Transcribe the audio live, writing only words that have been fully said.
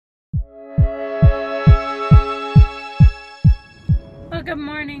Good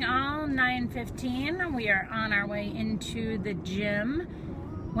morning all, 9:15. We are on our way into the gym.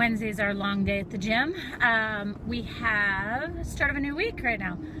 Wednesday's our long day at the gym. We have start of a new week right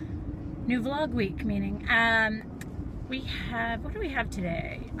now. New vlog week, meaning. We have, what do we have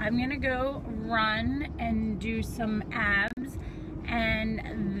today? I'm gonna go run and do some abs,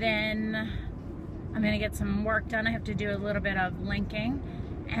 and then I'm gonna get some work done. I have to do a little bit of linking,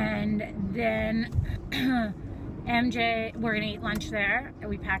 and then MJ, we're gonna eat lunch there.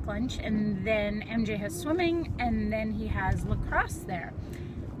 We pack lunch, and then MJ has swimming, and then he has lacrosse there.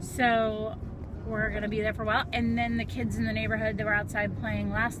 So we're gonna be there for a while. And then the kids in the neighborhood that were outside playing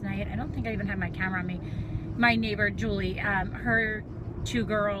last night, I don't think I even had my camera on me. My neighbor Julie, her two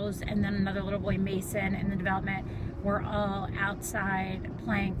girls, and then another little boy Mason in the development were all outside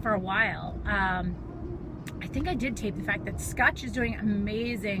playing for a while. I think I did tape the fact that Scotch is doing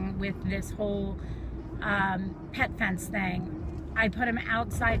amazing with this whole pet fence thing. I put him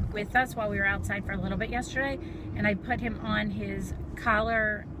outside with us while we were outside for a little bit yesterday, and I put him on his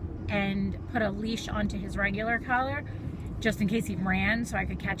collar and put a leash onto his regular collar just in case he ran so I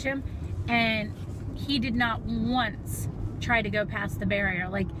could catch him. And he did not once try to go past the barrier.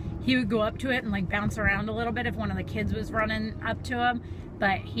 Like, he would go up to it and like bounce around a little bit if one of the kids was running up to him,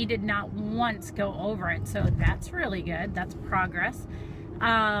 but he did not once go over it. So that's really good. That's progress.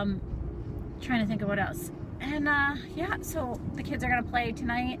 Trying to think of what else. And yeah, so the kids are gonna play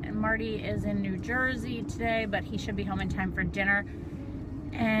tonight, and Marty is in New Jersey today, but he should be home in time for dinner.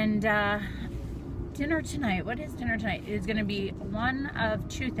 And dinner tonight, what is dinner tonight? It is gonna be one of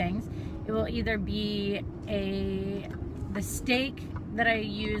two things. It will either be the steak that I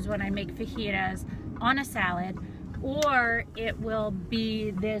use when I make fajitas on a salad, or it will be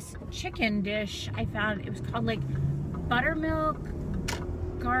this chicken dish I found. It was called like buttermilk,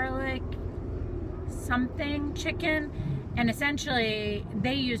 garlic, something chicken, and essentially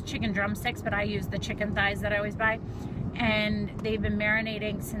they use chicken drumsticks, but I use the chicken thighs that I always buy, and they've been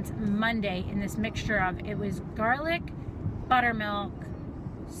marinating since Monday in this mixture of, it was garlic, buttermilk,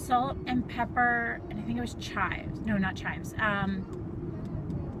 salt and pepper, and I think it was chives. No, not chives. I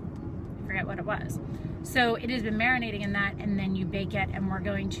forget what it was. So it has been marinating in that, and then you bake it, and we're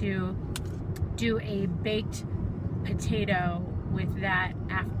going to do a baked potato with that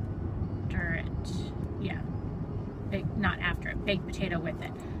after it. Yeah, not after it, baked potato with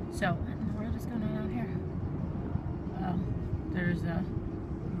it. So what in the world is going on out here? Oh, there's a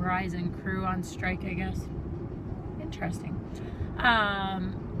Verizon crew on strike, I guess. Interesting.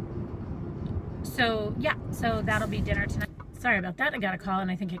 So yeah, so that'll be dinner tonight. Sorry about that. I got a call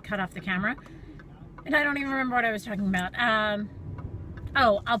and I think it cut off the camera, and I don't even remember what I was talking about.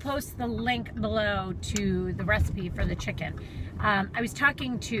 Oh, I'll post the link below to the recipe for the chicken. I was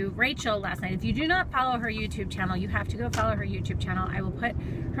talking to Rachel last night. If you do not follow her YouTube channel, you have to go follow her YouTube channel. I will put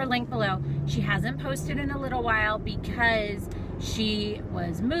her link below. She hasn't posted in a little while because she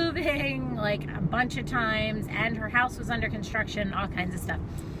was moving like a bunch of times, and her house was under construction, all kinds of stuff.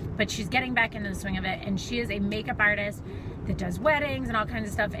 But she's getting back into the swing of it, and she is a makeup artist that does weddings and all kinds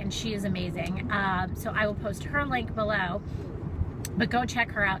of stuff, and she is amazing. So I will post her link below. But go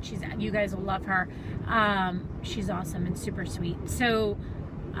check her out. You guys will love her. She's awesome and super sweet. So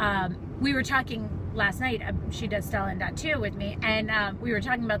we were talking last night. She does Stella and Dot too with me, and we were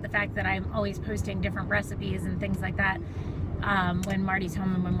talking about the fact that I'm always posting different recipes and things like that when Marty's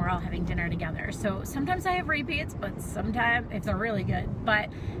home and when we're all having dinner together. So sometimes I have repeats, but sometimes, if they're really good, but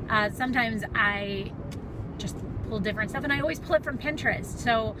sometimes I just pull different stuff, and I always pull it from Pinterest.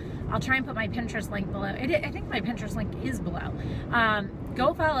 So I'll try and put my Pinterest link below. I think my Pinterest link is below.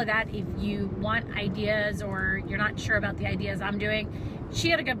 Go follow that if you want ideas or you're not sure about the ideas I'm doing. She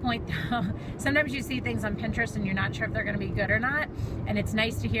had a good point though. Sometimes you see things on Pinterest and you're not sure if they're gonna be good or not, and it's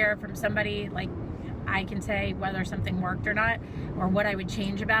nice to hear from somebody, like I can say whether something worked or not, or what I would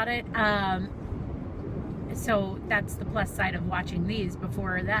change about it. So that's the plus side of watching these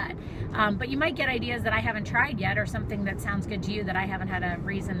before that. But you might get ideas that I haven't tried yet, or something that sounds good to you that I haven't had a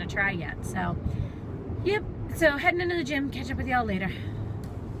reason to try yet. So, yep. So heading into the gym, catch up with y'all later.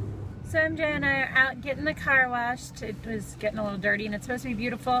 So MJ and I are out getting the car washed. It was getting a little dirty, and it's supposed to be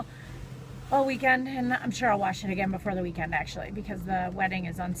beautiful all weekend, and I'm sure I'll wash it again before the weekend actually, because the wedding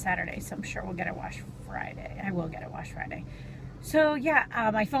is on Saturday, so I'm sure we'll get it washed Friday. I will get it washed Friday. So yeah,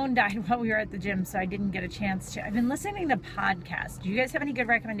 my phone died while we were at the gym, so I didn't get a chance to. I've been listening to podcasts. Do you guys have any good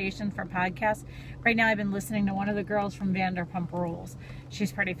recommendations for podcasts? Right now I've been listening to one of the girls from Vanderpump Rules.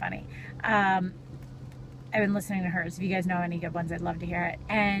 She's pretty funny. I've been listening to hers. If you guys know any good ones, I'd love to hear it.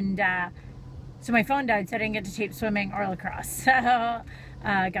 And So my phone died, so I didn't get to tape swimming or lacrosse. So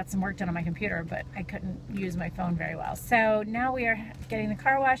Got some work done on my computer, but I couldn't use my phone very well. So now we are getting the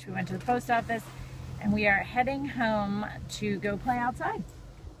car washed. We went to the post office and we are heading home to go play outside.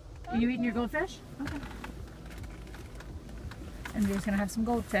 Are you eating your goldfish? Okay. And we're just gonna have some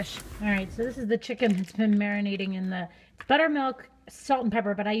goldfish. All right, so this is the chicken that's been marinating in the buttermilk, salt and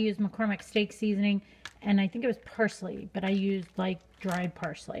pepper, but I used McCormick steak seasoning, and I think it was parsley, but I used like dried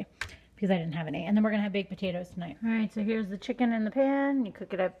parsley because I didn't have any. And then we're gonna have baked potatoes tonight. All right, so here's the chicken in the pan. You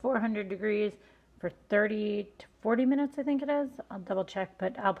cook it at 400 degrees for 30 to 40 minutes, I think it is. I'll double check,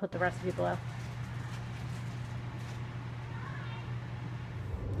 but I'll put the recipe below.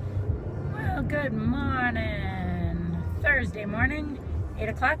 Well, good morning. Thursday morning, 8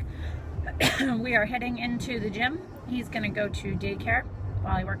 o'clock. We are heading into the gym. He's gonna go to daycare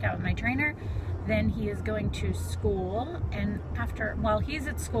while I work out with my trainer. Then he is going to school, and while he's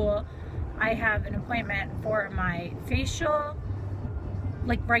at school, I have an appointment for my facial,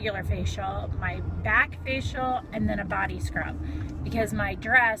 like regular facial, my back facial, and then a body scrub, because my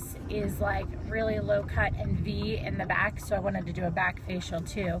dress is like really low cut and V in the back, so I wanted to do a back facial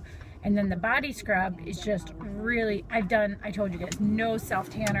too. And then the body scrub is just really, I told you guys, no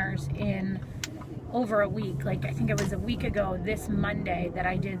self tanners in over a week. Like I think it was a week ago this Monday that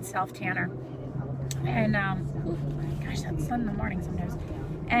I did self tanner. And gosh, that sun in the morning sometimes.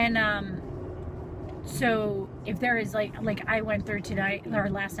 And so if there is like I went through tonight or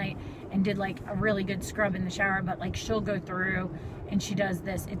last night and did like a really good scrub in the shower, but like she'll go through and she does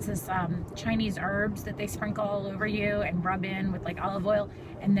this, it's this Chinese herbs that they sprinkle all over you and rub in with like olive oil.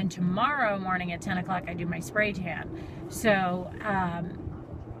 And then tomorrow morning at 10 o'clock I do my spray tan. So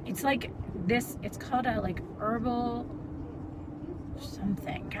it's like this, it's called a like herbal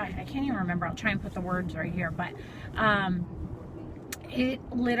something. God, I can't even remember. I'll try and put the words right here, but it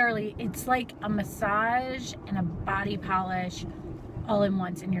literally, it's like a massage and a body polish all in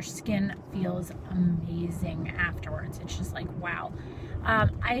once, and your skin feels amazing afterwards. It's just like, wow.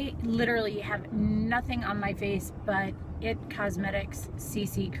 I literally have nothing on my face but It Cosmetics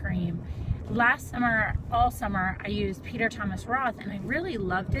CC cream. Last summer, all summer, I used Peter Thomas Roth and I really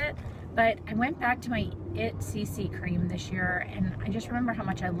loved it, but I went back to my It CC cream this year and I just remember how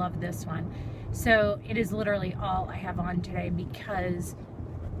much I love this one. So it is literally all I have on today because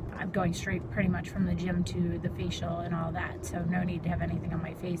I'm going straight pretty much from the gym to the facial and all that, so no need to have anything on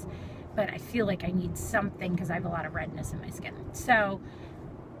my face. But I feel like I need something because I have a lot of redness in my skin. So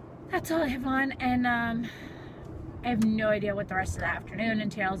that's all I have on, and I have no idea what the rest of the afternoon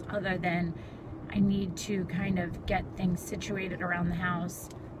entails other than I need to kind of get things situated around the house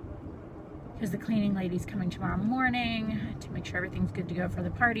because the cleaning lady's coming tomorrow morning to make sure everything's good to go for the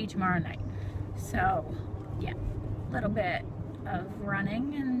party tomorrow night. So yeah, a little bit of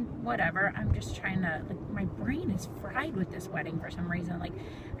running and whatever. I'm just trying to, like, my brain is fried with this wedding for some reason. Like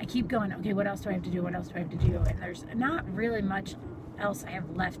I keep going, okay, what else do I have to do? What else do I have to do? And there's not really much else I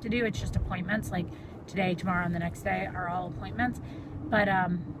have left to do. It's just appointments, like today, tomorrow, and the next day are all appointments. But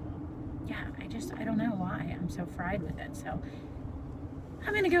yeah, I don't know why I'm so fried with it. So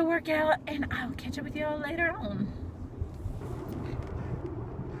I'm gonna go work out and I'll catch up with you all later on.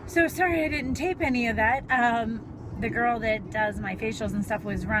 So sorry I didn't tape any of that. The girl that does my facials and stuff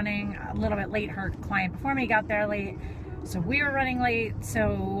was running a little bit late. Her client before me got there late, so we were running late.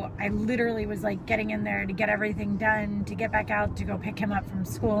 So I literally was like getting in there to get everything done, to get back out to go pick him up from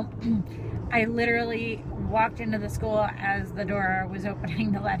school. I literally walked into the school as the door was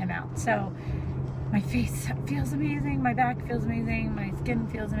opening to let him out. So my face feels amazing, my back feels amazing, my skin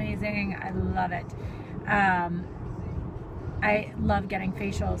feels amazing. I love it. I love getting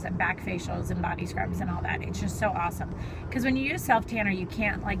facials and back facials and body scrubs and all that. It's just so awesome. Because when you use self-tanner, you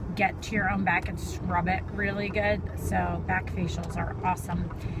can't like get to your own back and scrub it really good. So back facials are awesome.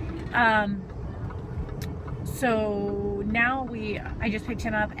 So now I just picked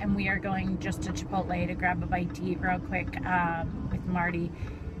him up and we are going just to Chipotle to grab a bite to eat real quick with Marty.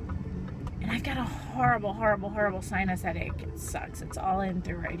 And I've got a horrible, horrible, horrible sinus headache. It sucks. It's all in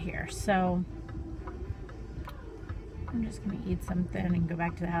through right here. So I'm just gonna eat something and go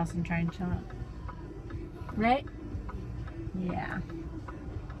back to the house and try and chill out. Right? Yeah.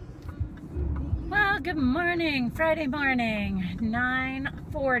 Well, good morning. Friday morning,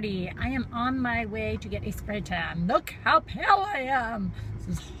 9:40. I am on my way to get a spray tan. Look how pale I am. This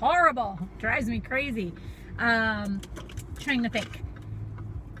is horrible. Drives me crazy. Trying to think.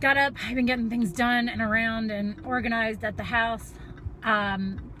 Got up. I've been getting things done and around and organized at the house.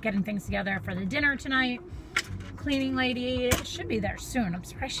 Getting things together for the dinner tonight. Cleaning lady should be there soon. I'm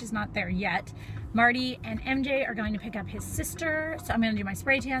surprised she's not there yet. Marty and MJ are going to pick up his sister, so I'm going to do my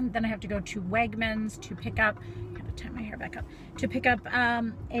spray tan. Then I have to go to Wegmans to pick up tie my hair back up, to pick up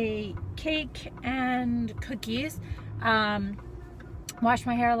a cake and cookies. Washed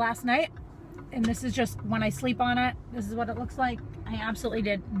my hair last night, and this is just when I sleep on it. This is what it looks like. I absolutely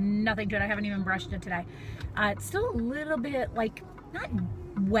did nothing to it. I haven't even brushed it today. It's still a little bit like, not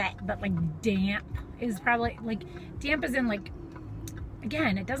wet, but like damp is probably, like damp as in like,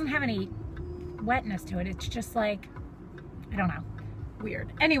 again, it doesn't have any wetness to it. It's just like, I don't know,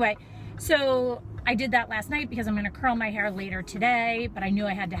 weird. Anyway, so I did that last night because I'm going to curl my hair later today, but I knew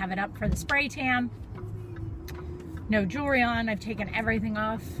I had to have it up for the spray tan. No jewelry on. I've taken everything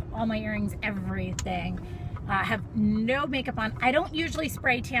off, all my earrings, everything. I have no makeup on. I don't usually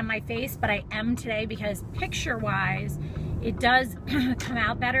spray tan my face, but I am today because picture-wise, it does come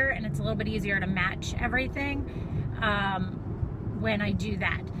out better and it's a little bit easier to match everything when I do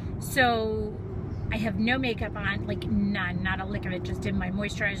that. So I have no makeup on, like none, not a lick of it, just did my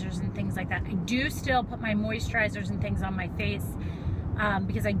moisturizers and things like that. I do still put my moisturizers and things on my face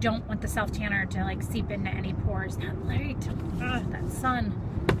because I don't want the self-tanner to like seep into any pores. That light, that sun.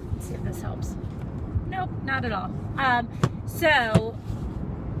 Let's see if this helps. Nope, not at all. So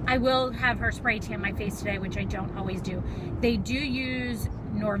I will have her spray tan my face today, which I don't always do. They do use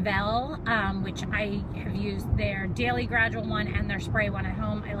Norvell, which I have used their daily gradual one and their spray one at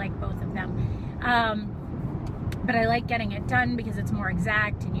home. I like both of them. But I like getting it done because it's more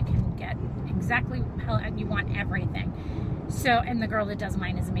exact and you can get exactly how you want everything. So, and the girl that does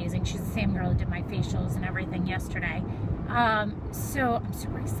mine is amazing. She's the same girl that did my facials and everything yesterday. So I'm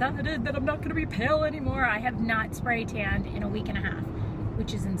super excited that I'm not going to be pale anymore. I have not spray tanned in a week and a half,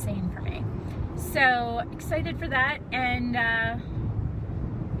 which is insane for me. So excited for that, and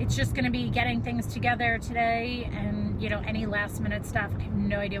it's just going to be getting things together today, and you know, any last minute stuff. I have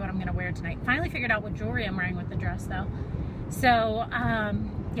no idea what I'm going to wear tonight. Finally figured out what jewelry I'm wearing with the dress though. So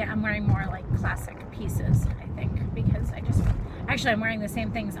yeah, I'm wearing more like classic pieces, I think, because actually I'm wearing the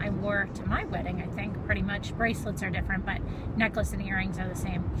same things I wore to my wedding, I think, pretty much. Bracelets are different, but necklace and earrings are the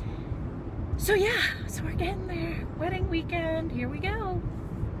same. So yeah, so we're getting there. Wedding weekend, here we go.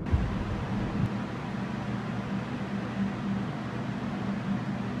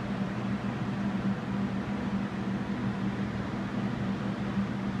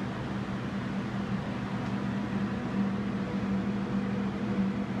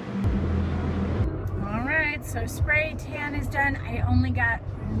 So spray tan is done. I only got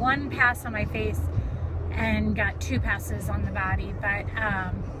one pass on my face and got 2 passes on the body, but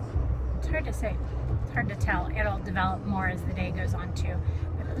it's hard to say. It's hard to tell. It'll develop more as the day goes on too.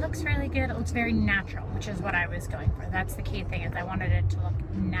 But it looks really good. It looks very natural, which is what I was going for. That's the key thing, is I wanted it to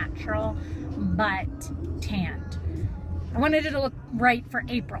look natural but tanned. I wanted it to look right for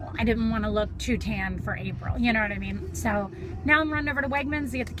April. I didn't want to look too tanned for April. You know what I mean? So now I'm running over to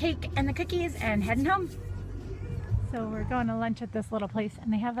Wegmans to get the cake and the cookies and heading home. So we're going to lunch at this little place,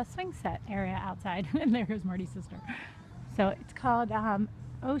 and they have a swing set area outside. And there goes Marty's sister. So it's called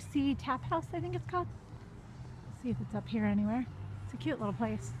OC Tap House, I think it's called. Let's see if it's up here anywhere. It's a cute little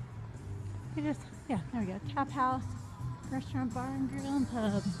place. Yeah, there we go. Tap House, restaurant, bar and grill and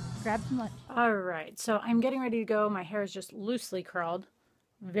pub. Grab some lunch. All right, so I'm getting ready to go. My hair is just loosely curled,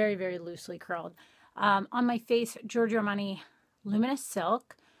 very, very loosely curled. On my face, Giorgio Armani Luminous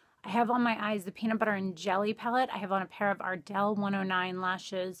Silk. I have on my eyes the Peanut Butter and Jelly palette. I have on a pair of Ardell 109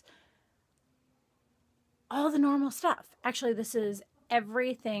 lashes. All the normal stuff. Actually, this is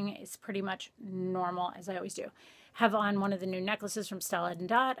everything is pretty much normal, as I always do. Have on one of the new necklaces from Stella &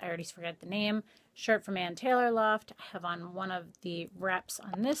 Dot. I already forget the name. Shirt from Ann Taylor Loft. I have on one of the wraps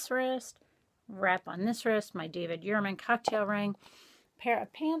on this wrist. Wrap on this wrist. My David Yurman cocktail ring. Pair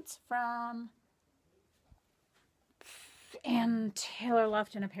of pants from and Taylor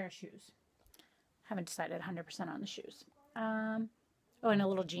Loft, and a pair of shoes. Haven't decided 100% on the shoes. Oh, and a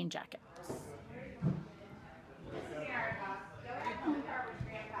little jean jacket.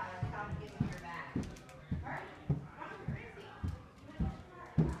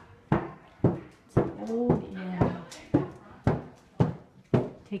 Oh yeah.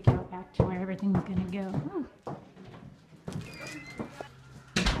 Take you back to where everything's gonna go. Ooh.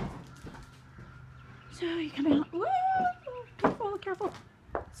 So you come out. Woo! Careful, careful.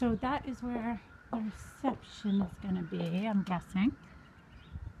 So that is where the reception is going to be, I'm guessing.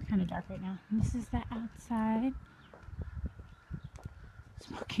 It's kind of dark right now. And this is the outside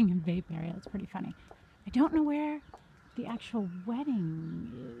smoking and vape area. It's pretty funny. I don't know where the actual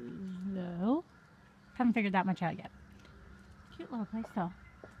wedding is, though. Haven't figured that much out yet. Cute little place, though.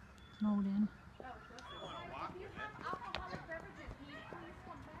 Snowed in.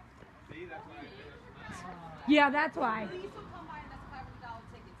 Yeah, that's why.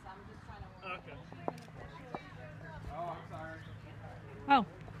 Oh,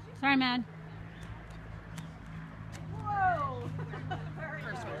 sorry, man. Whoa!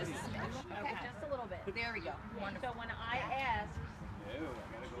 Okay, just a little bit. There we go. Wonderful. So when I ask...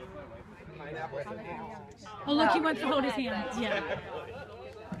 Oh, look, he wants to hold his hands. Yeah.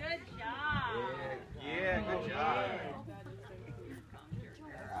 Good job. Yeah, good job.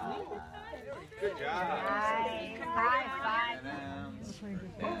 Good job. High five.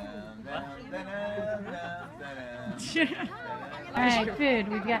 All right, food.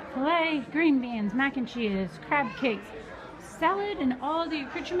 We've got filet, green beans, mac and cheese, crab cakes, salad, and all the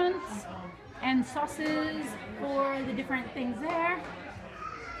accoutrements and sauces for the different things there.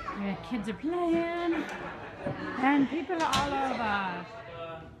 Yeah, kids are playing, and people are all over.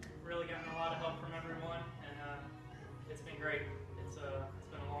 Really gotten a lot of help from everyone, and it's been great. It's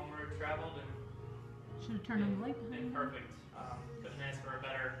been a long road traveled, and Should have turned on the light. been perfect. Couldn't ask for a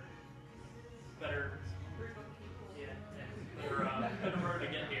better better road to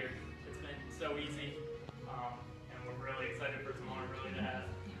get here. It's been so easy, and we're really excited for tomorrow.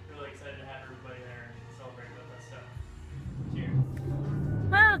 Really excited to have everybody there and celebrate with us. So, cheers.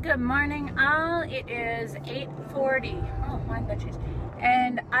 Well, good morning all. It is 8:40. Oh, my bitches.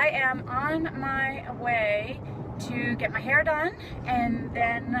 And I am on my way to get my hair done and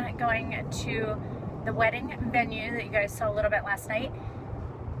then going to the wedding venue that you guys saw a little bit last night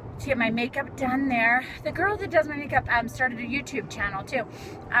to get my makeup done there. The girl that does my makeup started a YouTube channel too.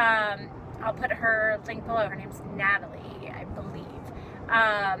 I'll put her link below. Her name's Natalie, I believe.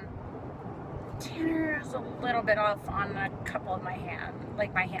 Tanner's a little bit off on a couple of my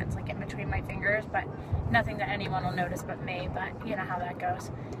hands, like in between my fingers, but nothing that anyone will notice but me. But you know how that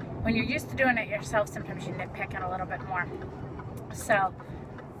goes. When you're used to doing it yourself, sometimes you nitpick it a little bit more. So,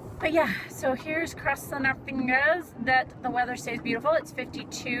 but yeah, so here's crossing our fingers that the weather stays beautiful. It's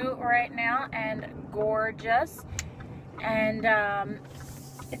 52 right now and gorgeous. And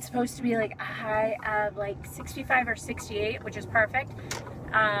it's supposed to be like a high of like 65 or 68, which is perfect.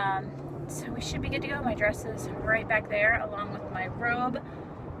 So we should be good to go. My dress is right back there along with my robe.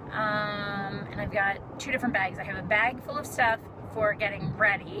 And I've got two different bags. I have a bag full of stuff for getting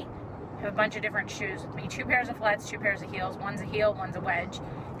ready. I have a bunch of different shoes with me. 2 pairs of flats, 2 pairs of heels. One's a heel, one's a wedge,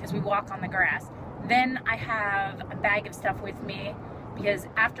 because we walk on the grass. Then I have a bag of stuff with me because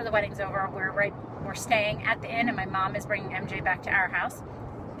after the wedding's over, we're staying at the inn, and my mom is bringing MJ back to our house.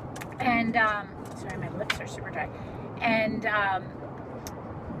 And sorry, my lips are super dry. And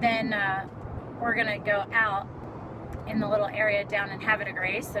then we're gonna go out in the little area down in Havre de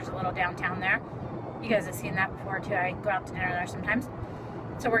Grace. There's a little downtown there. You guys have seen that before too. I go out to dinner there sometimes.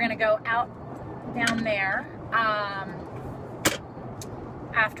 So we're gonna go out down there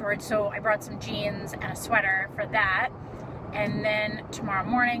afterwards. So I brought some jeans and a sweater for that. And then tomorrow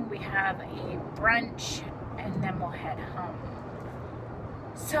morning we have a brunch and then we'll head home.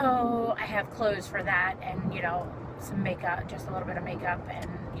 So I have clothes for that and, you know, some makeup, just a little bit of makeup and,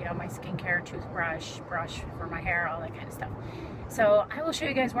 you know, my skincare, toothbrush, brush for my hair, all that kind of stuff. So I will show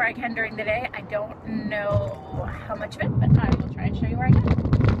you guys where I can during the day. I don't know how much of it, but I will try and show you where I can.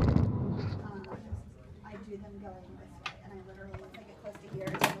 I do them going this way, and I literally, once I get close to here,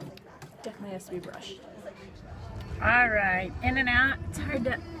 it goes like that. Definitely has to be brushed. All right, in and out. It's hard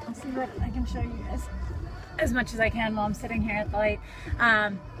to, I'll see what I can show you guys as much as I can while I'm sitting here at the light. I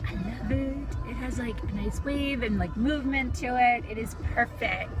love it. It has like a nice wave and like movement to it. It is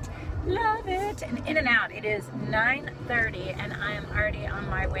perfect. Love it. And in and out. It is 9:30 and I am already on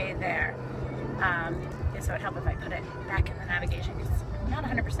my way there. So it would help if I put it back in the navigation because I'm not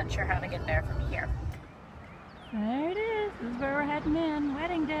 100% sure how to get there from here. There it is. This is where we're heading in.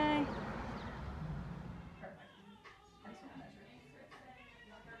 Wedding day.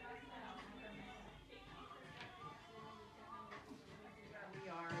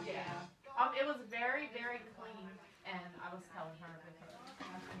 It was very, very clean, and I was telling her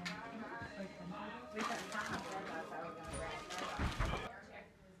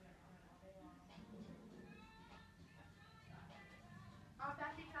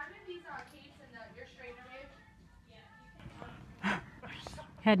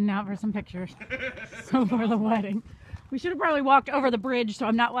Heading out for some pictures. So for the wedding. We should have probably walked over the bridge so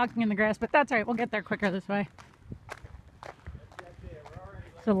I'm not walking in the grass, but that's all right. We'll get there quicker this way.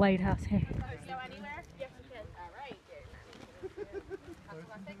 It's a lighthouse here. Go anywhere? Yes, you can. All right.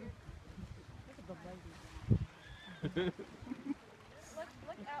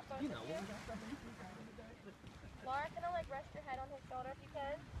 Look out, both of you. Laura, can I like rest your head on his shoulder if you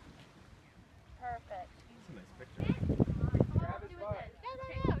can? Perfect. That's a nice picture.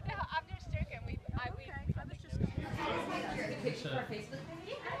 No, I'm just joking. I was just going to picture for Facebook.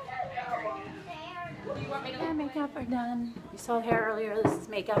 Yeah, makeup are done. You saw hair earlier. This is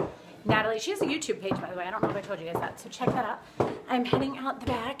makeup. Natalie, she has a YouTube page, by the way. I don't know if I told you guys that, so check that out. I'm heading out the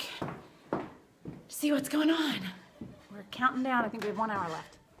back to see what's going on. We're counting down. I think we have 1 hour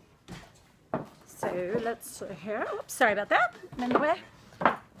left. So let's here. Oops, sorry about that. I'm in the way.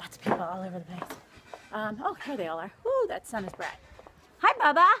 Lots of people all over the place. Oh, here they all are. Ooh, that sun is bright. Hi,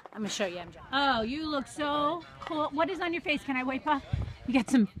 Bubba. I'm gonna show you, MJ. Oh, you look so cool. What is on your face? Can I wipe off? You got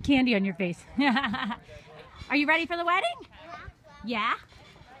some candy on your face. Are you ready for the wedding? Yeah?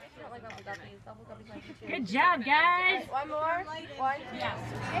 Good job, guys. One more. One. Yes.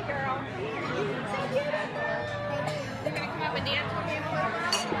 Hey, girl. They're gonna come up and dance with me in a little bit.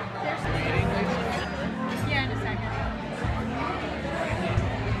 Yeah, in a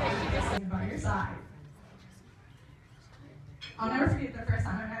second. By your side. I'll never forget the first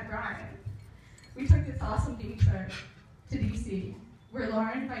time I met Brian. We took this awesome day trip to DC, where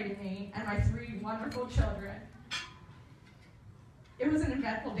Laura invited me and my 3 wonderful children. It was an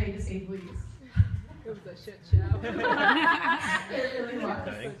eventful day, to say the least. It was a shit show. It really was.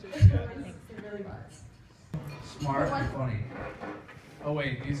 It really was. Smart and funny. Oh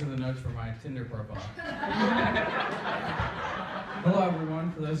wait, these are the notes for my Tinder profile. Hello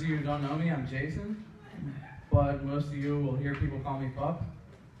everyone, for those of you who don't know me, I'm Jason, but most of you will hear people call me Pup.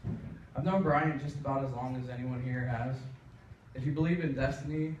 I've known Brian just about as long as anyone here has. If you believe in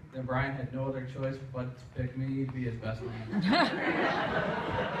destiny, then Brian had no other choice but to pick me to be his best man.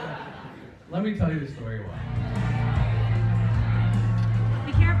 Let me tell you the story why.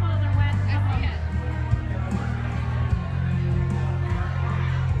 Be careful, they're wet.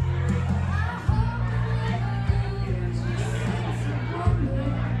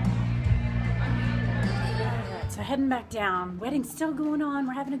 Alright, so heading back down. Wedding's still going on.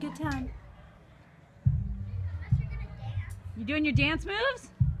 We're having a good time. You doing your dance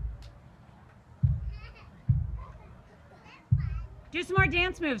moves? Do some more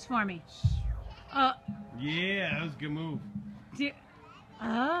dance moves for me. Yeah, that was a good move.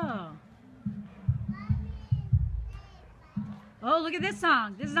 Oh, look at this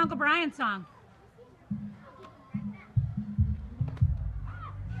song. This is Uncle Brian's song.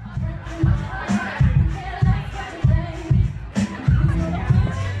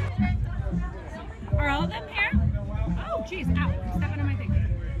 Are all of them here? Oh, jeez, ow, I'm stepping on my thing.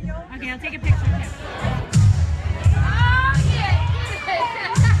 Okay, I'll take a picture too.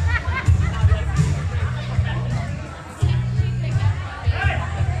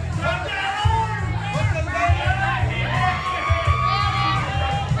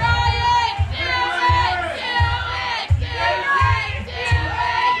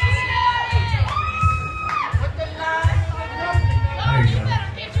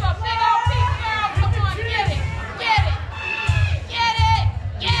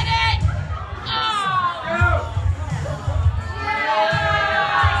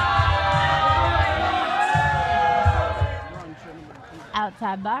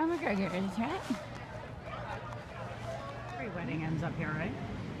 Outside bar McGregor's, right? Every wedding ends up here, right?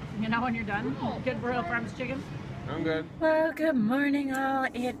 You know when you're done? Good Royal Farms chicken? I'm good. Well, good morning all.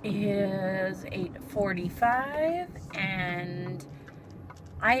 It is 8:45 and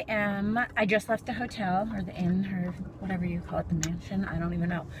I just left the hotel or the inn or whatever you call it, the mansion, I don't even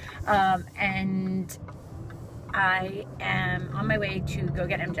know. And I am on my way to go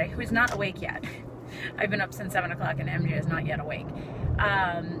get MJ, who is not awake yet. I've been up since 7 o'clock and MJ is not yet awake.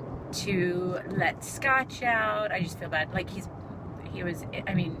 To let Scotch out. I just feel bad. Like he was,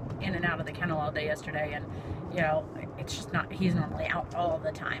 I mean, in and out of the kennel all day yesterday, and you know, it's just not, he's normally out all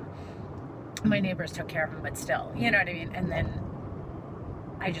the time. My neighbors took care of him, but still, you know what I mean? And then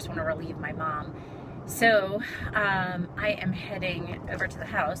I just want to relieve my mom. So I am heading over to the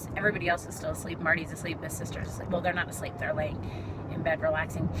house. Everybody else is still asleep. Marty's asleep, his sister's asleep. Well, they're not asleep, they're laying in bed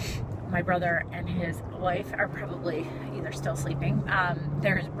relaxing. My brother and his wife are probably either still sleeping.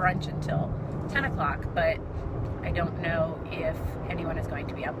 There's brunch until 10 o'clock, but I don't know if anyone is going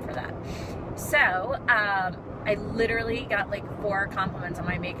to be up for that. So I literally got like 4 compliments on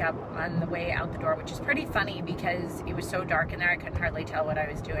my makeup on the way out the door, which is pretty funny because it was so dark in there I couldn't hardly tell what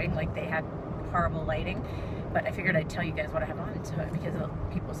I was doing. Like they had horrible lighting, but I figured I'd tell you guys what I have on so because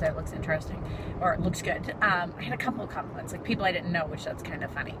people say it looks interesting or it looks good. I had a couple of compliments, like people I didn't know, which that's kind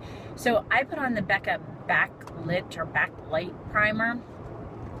of funny. So I put on the Becca Backlit or Backlight Primer,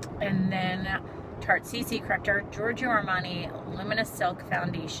 and then Tarte CC Corrector, Giorgio Armani Luminous Silk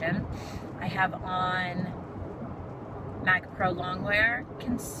Foundation. I have on MAC Pro Longwear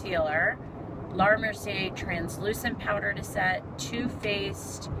Concealer, Laura Mercier Translucent Powder to Set, Too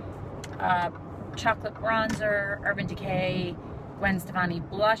Faced Chocolate Bronzer, Urban Decay Gwen Stefani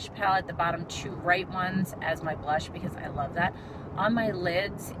blush palette, the bottom 2 right ones as my blush because I love that. On my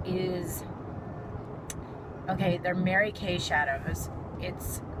lids is, okay, they're Mary Kay shadows.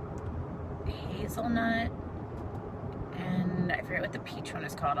 It's hazelnut, and I forget what the peach one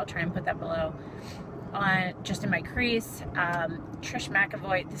is called. I'll try and put that below. Just in my crease. Trish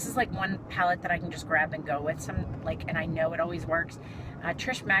McAvoy, this is like one palette that I can just grab and go with, and I know it always works.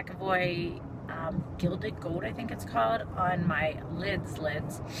 Trish McAvoy Gilded Gold, I think it's called, on my lids.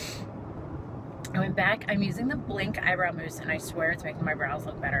 I went back, I'm using the Blink Eyebrow Mousse, and I swear it's making my brows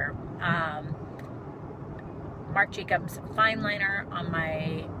look better. Marc Jacobs Fine Liner on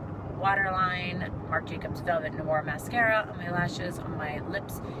my waterline, Marc Jacobs Velvet Noir Mascara on my lashes. On my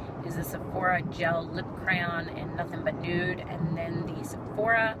lips is the Sephora Gel Lip Crayon in Nothing But Nude, and then the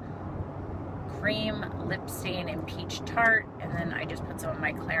Sephora Cream Lip Stain in Peach Tart, and then I just put some of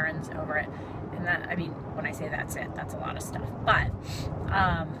my Clarins over it. And that, I mean, when I say that's it, that's a lot of stuff, but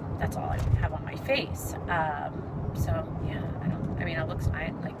that's all I have on my face. So yeah, I mean, it looks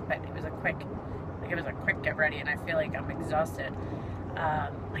fine, but it was a quick get ready, and I feel like I'm exhausted.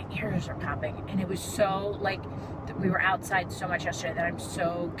 My ears are popping, and it was so, we were outside so much yesterday that I'm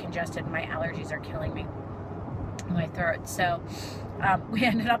so congested. My allergies are killing me in my throat. So we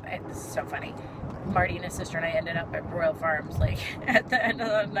ended up, this is so funny, Marty and his sister and I ended up at Royal Farms, at the end of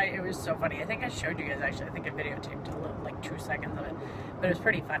the night. It was so funny. I think I showed you guys, actually. I think I videotaped a little, 2 seconds of it, but it was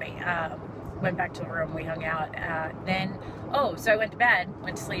pretty funny. Went back to the room, we hung out, so I went to bed,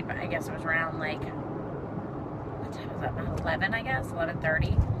 went to sleep. I guess it was around what time was that? 11, I guess,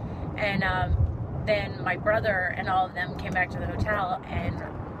 11:30. And then my brother and all of them came back to the hotel, and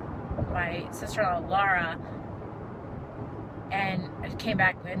my sister-in-law Laura and came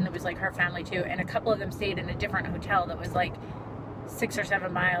back, and it was her family too, and a couple of them stayed in a different hotel that was 6 or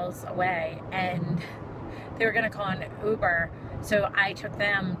 7 miles away, and they were gonna call an Uber, so I took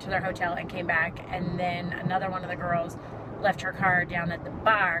them to their hotel and came back. And then another one of the girls left her car down at the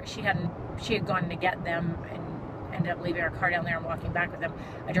bar. She had gone to get them and ended up leaving her car down there and walking back with them.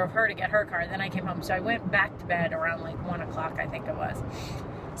 I drove her to get her car, then I came home. So I went back to bed around 1 o'clock, I think it was.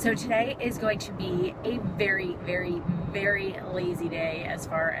 So today is going to be a very, very, very lazy day as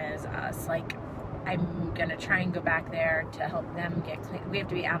far as us. I'm gonna try and go back there to help them get clean. We have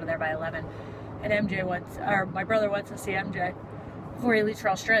to be out of there by 11. And my brother wants to see MJ before he leaves for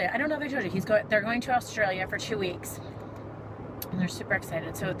Australia. I don't know if I told you, they're going to Australia for 2 weeks. And they're super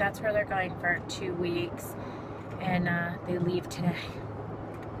excited. So that's where they're going for 2 weeks. And they leave today.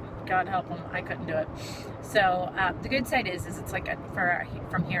 God help them, I couldn't do it. So the good side is it's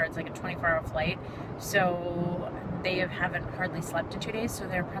from here, it's a 24-hour flight. So they haven't hardly slept in 2 days. So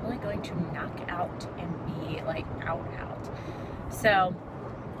they're probably going to knock out and be out. So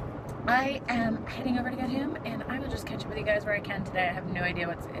I am heading over to get him, and I will just catch up with you guys where I can today. I have no idea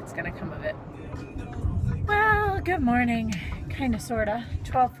what's going to come of it. Well, good morning. Kind of, sort of.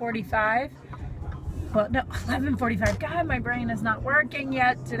 12:45. Well, no, 11:45. God, my brain is not working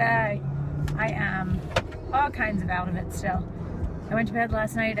yet today. I am all kinds of out of it still. I went to bed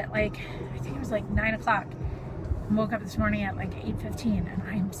last night at I think it was 9 o'clock. And woke up this morning at 8:15, and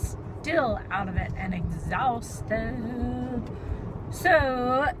I'm still out of it and exhausted.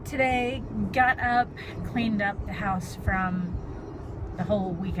 So today, got up, cleaned up the house from the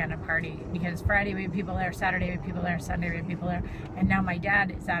whole weekend of party, because Friday we had people there, Saturday we had people there, Sunday we had people there, and now my dad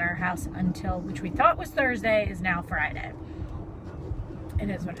is at our house until, which we thought was Thursday, is now Friday. It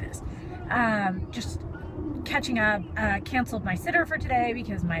is what it is. Just catching up, canceled my sitter for today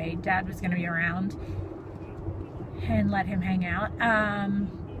because my dad was going to be around and let him hang out.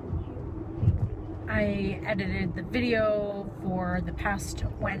 I edited the video for the past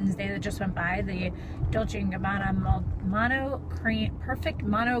Wednesday that just went by, the Dolce & Gabbana Perfect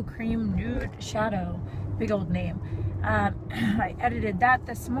Mono Cream Nude Shadow, big old name. I edited that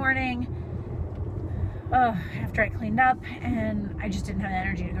this morning after I cleaned up, and I just didn't have the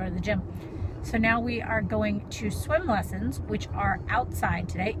energy to go to the gym. So now we are going to swim lessons, which are outside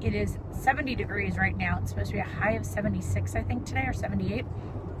today. It is 70 degrees right now. It's supposed to be a high of 76, I think, today, or 78.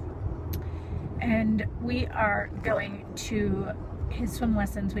 And we are going to his swim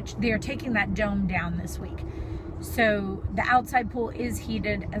lessons, which they are taking that dome down this week. So the outside pool is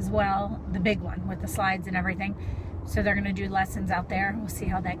heated as well, the big one with the slides and everything. So they're going to do lessons out there. We'll see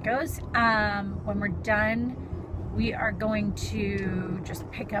how that goes. When we're done, we are going to just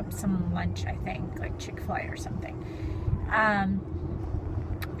pick up some lunch, I think, like Chick-fil-A or something.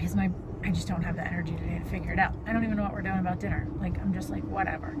 Because I just don't have the energy today to figure it out. I don't even know what we're doing about dinner. I'm just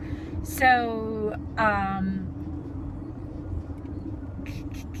whatever. So,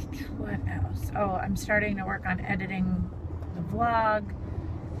 what else? Oh, I'm starting to work on editing the vlog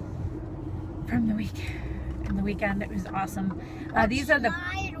from the week and the weekend. It was awesome. These are the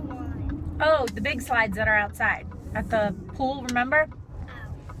big slides that are outside at the pool, remember?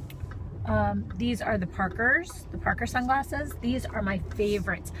 These are the Parker sunglasses. These are my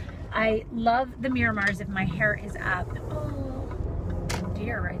favorites. I love the Miramars if my hair is up. Oh,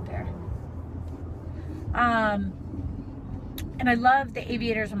 deer right there. And I love the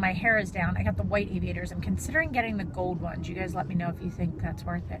aviators when my hair is down. I got the white aviators. I'm considering getting the gold ones. You guys let me know if you think that's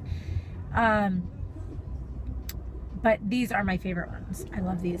worth it. But these are my favorite ones. I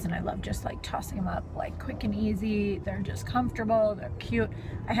love these, and I love just like tossing them up like quick and easy. They're just comfortable, they're cute.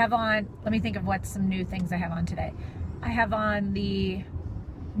 I have on, let me think of what some new things I have on today. I have on the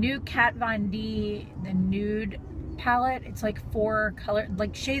new Kat Von D, the nude palette. It's like 4 color,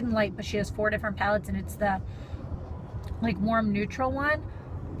 like shade and light, but she has 4 different palettes, and it's the like warm neutral one.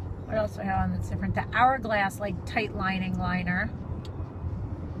 What else do I have on that's different? The Hourglass like tight lining liner.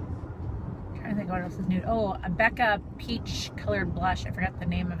 I think what else is new. Oh, a Becca peach colored blush. I forgot the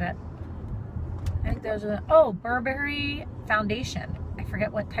name of it. I think those are the, Burberry foundation. I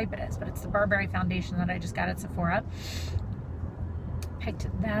forget what type it is, but it's the Burberry foundation that I just got at Sephora. Picked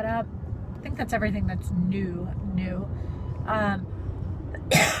that up. I think that's everything that's new.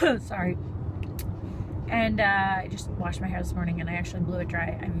 Sorry. And I just washed my hair this morning, and I actually blew it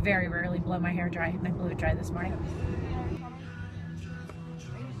dry. I very rarely blow my hair dry, and I blew it dry this morning.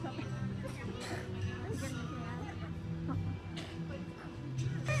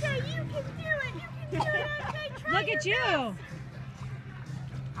 Look at you!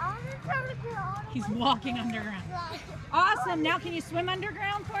 He's walking underground. Awesome! Now can you swim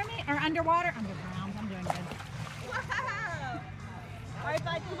underground for me? Or underwater? Underground. I'm doing good. Wow! Alright,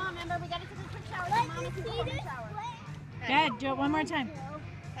 bud, come on, remember, we gotta take a quick shower. Mama can go in the shower. Dad, do it one more time.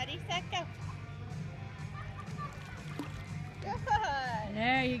 Ready, set, go. Good.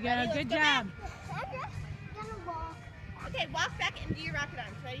 There you go. Ready, good go job. Okay, walk back and do your rocket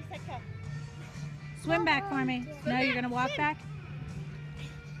arms. Ready, set, go. Swim back for me. No, you're going to walk back?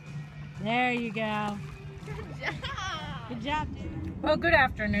 There you go. Good job. Good job. Well, good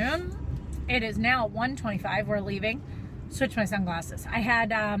afternoon. It is now 1:25. We're leaving. Switch my sunglasses. I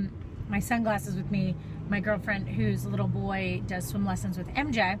had my sunglasses with me. My girlfriend, whose little boy does swim lessons with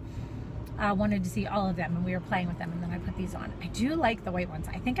MJ, wanted to see all of them, and we were playing with them, and then I put these on. I do like the white ones.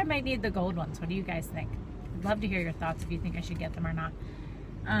 I think I might need the gold ones. What do you guys think? I'd love to hear your thoughts if you think I should get them or not.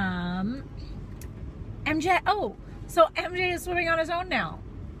 MJ, so MJ is swimming on his own now.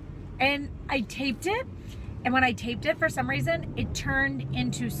 And I taped it, and when I taped it, for some reason, it turned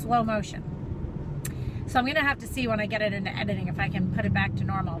into slow motion. So I'm gonna have to see when I get it into editing if I can put it back to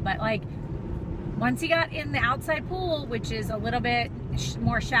normal. But like, once he got in the outside pool, which is a little bit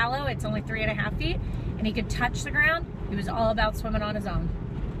more shallow, it's only 3.5 feet, and he could touch the ground, he was all about swimming on his own.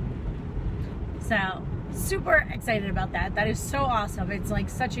 So, super excited about that. That is so awesome. It's like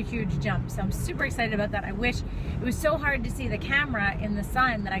such a huge jump. So I'm super excited about that. I wish it was so hard to see the camera in the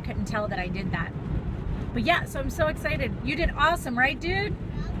sun that I couldn't tell that I did that. But yeah, so I'm so excited. You did awesome, right, dude?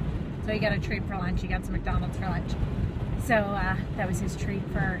 So he got a treat for lunch. He got some McDonald's for lunch. So that was his treat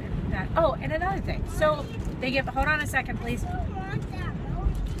for that. Oh, and another thing. So they give, hold on a second, please.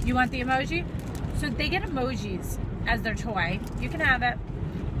 You want the emoji? So they get emojis as their toy. You can have it.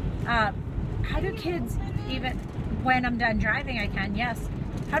 How do kids even, when I'm done driving, I can, yes.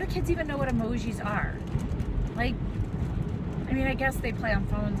 How do kids even know what emojis are? Like, I mean, I guess they play on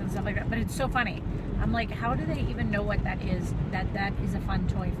phones and stuff like that, but it's so funny. I'm like, how do they even know what that is? That is a fun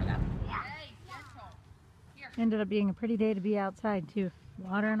toy for them. Ended up being a pretty day to be outside too.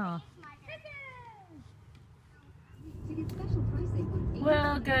 Water and all.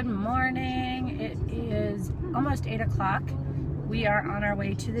 Well, good morning. It is almost 8 o'clock. We are on our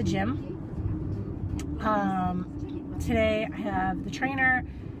way to the gym. Today I have the trainer,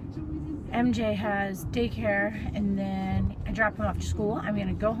 MJ has daycare, and then I drop him off to school. I'm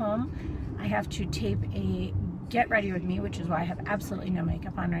gonna go home. I have to tape a get ready with me, which is why I have absolutely no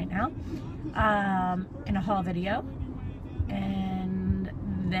makeup on right now, in a haul video. And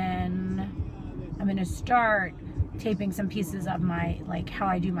then I'm gonna start taping some pieces of my, like how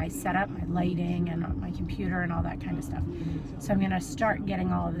I do my setup, my lighting and my computer and all that kind of stuff. So I'm gonna start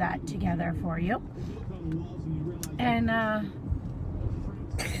getting all of that together for you. And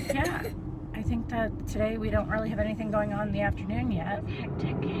yeah, I think that today we don't really have anything going on in the afternoon yet.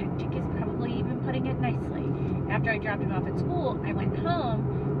 Hectic is probably even putting it nicely. After I dropped him off at school, I went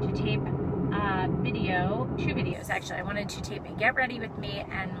home to tape two videos actually. I wanted to tape a get ready with me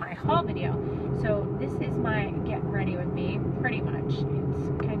and my haul video. So this is my get ready with me, pretty much.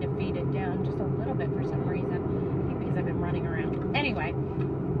 It's kind of faded down just a little bit for some reason. I think because I've been running around. Anyway,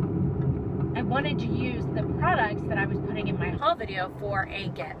 I wanted to use the products that I was putting in my haul video for a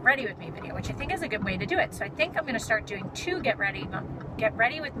get ready with me video, which I think is a good way to do it. So I think I'm going to start doing 2 get ready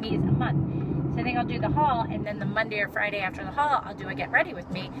with me's a month. So I think I'll do the haul, and then the Monday or Friday after the haul, I'll do a get ready with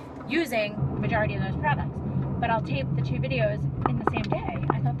me using the majority of those products. But I'll tape the 2 videos in the same day.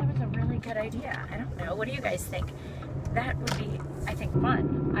 I thought that was a really good idea. I don't know. What do you guys think? That would be, I think,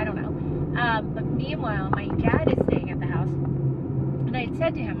 fun. I don't know. But meanwhile, my dad is staying at the house. And I had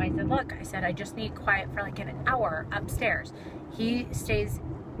said to him, I said, look, I said, I just need quiet for like an hour upstairs. He stays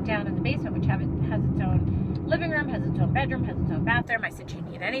down in the basement, which has its own living room, has its own bedroom, has its own bathroom. I said, do you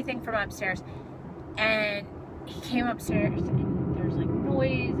need anything from upstairs? And he came upstairs and there's like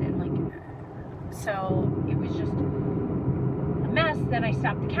noise and like, so it was just a mess. Then I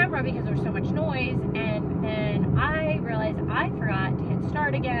stopped the camera because there was so much noise, and then I realized I forgot to hit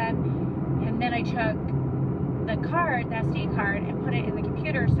start again, and then I took the card, the SD card, and put it in the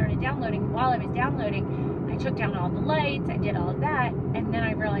computer, started downloading. While I was downloading, I took down all the lights, I did all of that, and then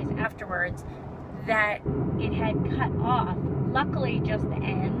I realized afterwards that it had cut off, luckily just the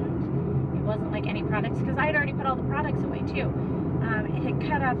end. It wasn't like any products, because I had already put all the products away too. It had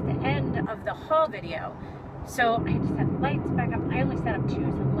cut off the end of the haul video, so I had to set the lights back up. I only set up 2, so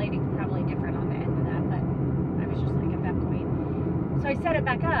the lighting's probably different on the end of that, but I was just like at that point. So I set it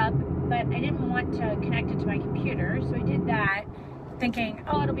back up, but I didn't want to connect it to my computer, so I did that, thinking,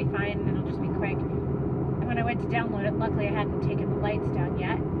 oh, it'll be fine, it'll just be quick. And when I went to download it, luckily I hadn't taken the lights down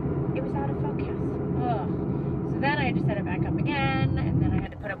yet, it was out of focus. Ugh. So then I had to set it back up again, and then I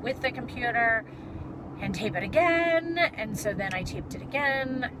had to put it with the computer and tape it again, and so then I taped it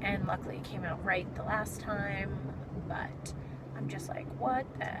again, and luckily it came out right the last time, but I'm just like, what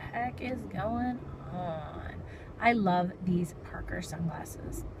the heck is going on? I love these Parker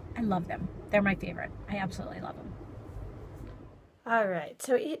sunglasses. I love them. They're my favorite. I absolutely love them. All right,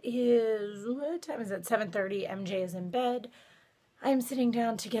 so it is, what time is it? 7:30. MJ is in bed. I'm sitting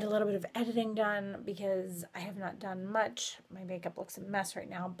down to get a little bit of editing done because I have not done much. My makeup looks a mess right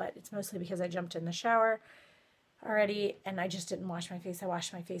now, but it's mostly because I jumped in the shower already and I just didn't wash my face. I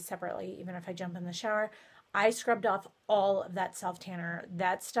washed my face separately, even if I jump in the shower. I scrubbed off all of that self-tanner.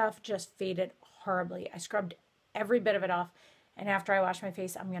 That stuff just faded horribly. I scrubbed every bit of it off, and after I wash my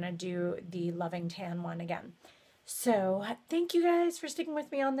face, I'm going to do the Loving Tan one again. So thank you guys for sticking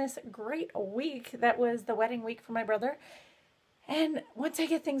with me on this great week. That was the wedding week for my brother. And once I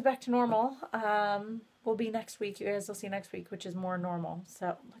get things back to normal, will be next week. You guys will see next week, which is more normal.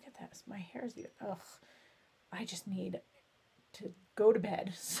 So look at this. My hair is, ugh. I just need to go to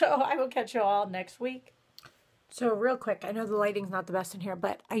bed. So I will catch you all next week. So real quick, I know the lighting's not the best in here,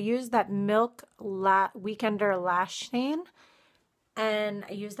 but I used that Milk Weekender Lash Stain. And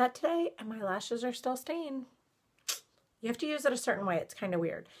I used that today, and my lashes are still stained. You have to use it a certain way. It's kind of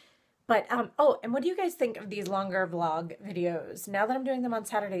weird. But, oh, and what do you guys think of these longer vlog videos? Now that I'm doing them on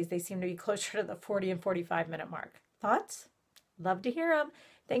Saturdays, they seem to be closer to the 40 and 45 minute mark. Thoughts? Love to hear them.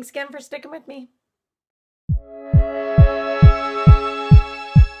 Thanks again for sticking with me.